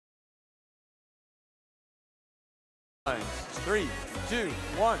3, 2,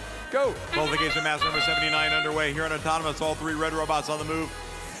 1, go. Qualification match number 79 underway here on Autonomous. All three red robots on the move.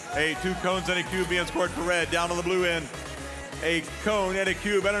 Two cones and a cube being scored for red. Down on the blue end, a cone and a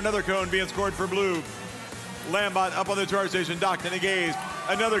cube and another cone being scored for blue. Lambot up on the charge station, docked and engaged.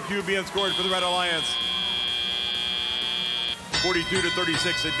 Another cube being scored for the Red Alliance.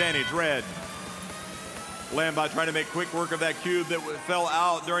 42-36 advantage, red. Lambot trying to make quick work of that cube that fell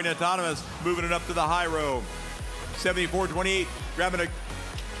out during Autonomous, moving it up to the high row. 74-28, grabbing a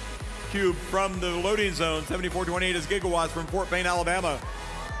cube from the loading zone. 74-28 is Gigawatts from Fort Payne, Alabama.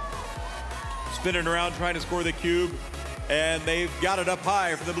 Spinning around trying to score the cube, and they've got it up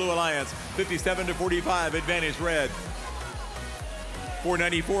high for the Blue Alliance. 57-45, advantage red.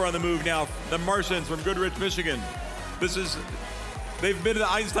 494 on the move now. The Martians from Goodrich, Michigan. They've been to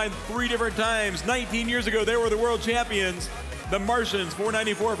Einstein 3 different times. 19 years ago, they were the world champions. The Martians,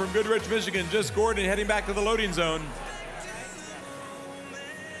 494 from Goodrich, Michigan, just scored and heading back to the loading zone.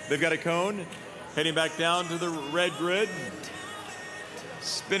 They've got a cone heading back down to the red grid.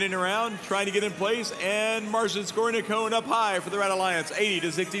 Spinning around, trying to get in place, and Martians scoring a cone up high for the Red Alliance,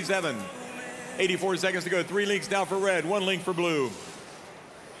 80-67. 84 seconds to go. 3 links now for red, 1 link for blue.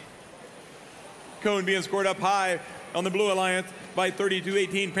 Cone being scored up high on the Blue Alliance by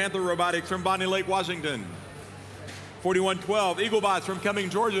 32-18 Panther Robotics from Bonnie Lake, Washington. 41-12 Eaglebots from Cumming,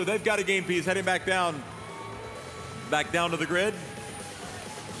 Georgia. They've got a game piece heading back down to the grid.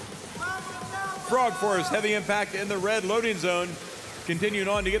 Frog Force, heavy impact in the red loading zone, continuing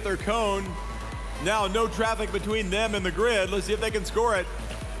on to get their cone. Now no traffic between them and the grid. Let's see if they can score it.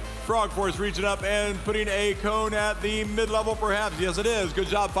 Frog Force reaching up and putting a cone at the mid-level perhaps. Yes, it is. Good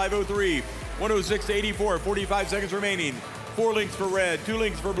job, 503. 106-84, 45 seconds remaining. 4 links for red, 2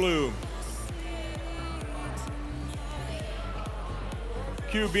 links for blue.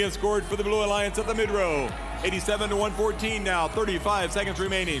 Cube being scored for the Blue Alliance at the mid-row. 87-114 now, 35 seconds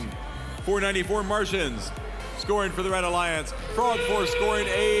remaining. 494 Martians scoring for the Red Alliance. Frog Force scoring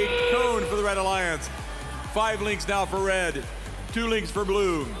a cone for the Red Alliance. 5 links now for red, 2 links for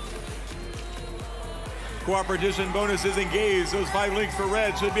blue. Cooperation bonuses engaged. Those 5 links for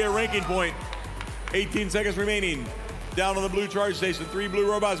red should be a ranking point. 18 seconds remaining. Down on the blue charge station, 3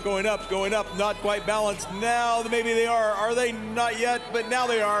 blue robots going up, not quite balanced. Now maybe they are. Are they? Not yet, but now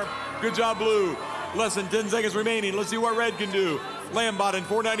they are. Good job, blue. Less than 10 seconds remaining. Let's see what red can do. Lambot and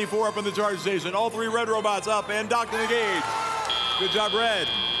 494 up on the charge station. All 3 red robots up and docked and engaged. Good job, red.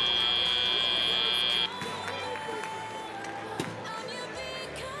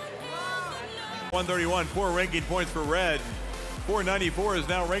 $131, 4 ranking points for red. 494 is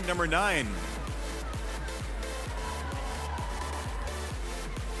now ranked number 9.